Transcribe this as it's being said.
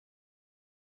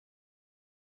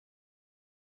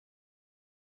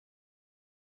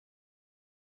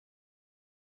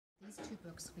these two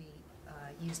books we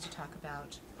use to talk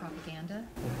about propaganda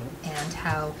and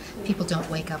how people don't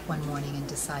wake up one morning and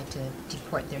decide to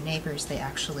deport their neighbors. They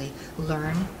actually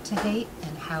learn to hate,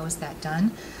 and how is that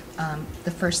done?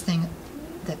 The first thing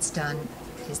that's done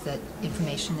is that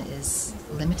information is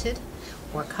limited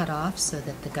or cut off so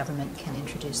that the government can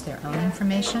introduce their own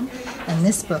information. And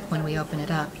this book, when we open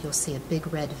it up, you'll see a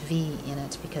big red V in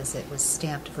it because it was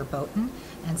stamped verboten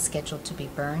and scheduled to be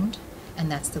burned, and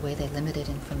that's the way they limited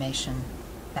information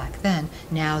back then.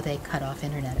 Now they cut off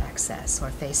internet access or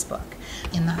Facebook.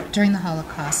 During the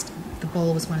Holocaust, the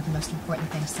bowl was one of the most important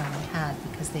things someone had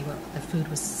because the food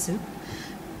was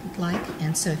soup-like,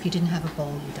 and so if you didn't have a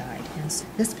bowl, you died. And so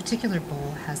this particular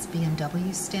bowl has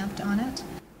BMW stamped on it.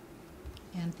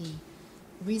 And the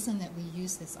reason that we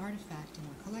use this artifact in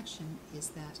our collection is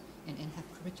that, and have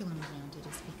curriculum around it,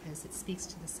 is because it speaks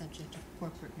to the subject of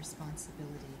corporate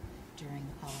responsibility during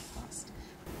the Holocaust.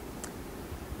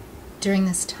 During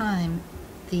this time,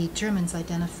 the Germans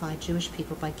identified Jewish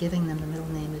people by giving them the middle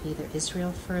name of either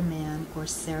Israel for a man or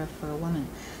Sarah for a woman.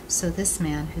 So this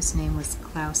man, whose name was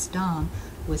Klaus Dahm,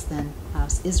 was then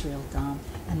Klaus Israel Dahm,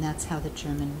 and that's how the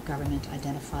German government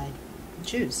identified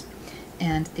Jews.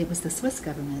 And it was the Swiss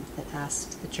government that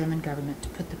asked the German government to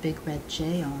put the big red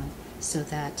J on so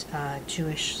that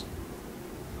Jewish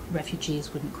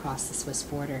refugees wouldn't cross the Swiss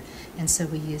border. And so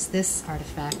we use this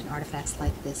artifact and artifacts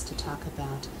like this to talk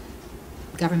about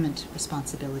government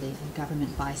responsibility and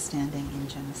government bystanding in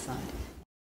genocide.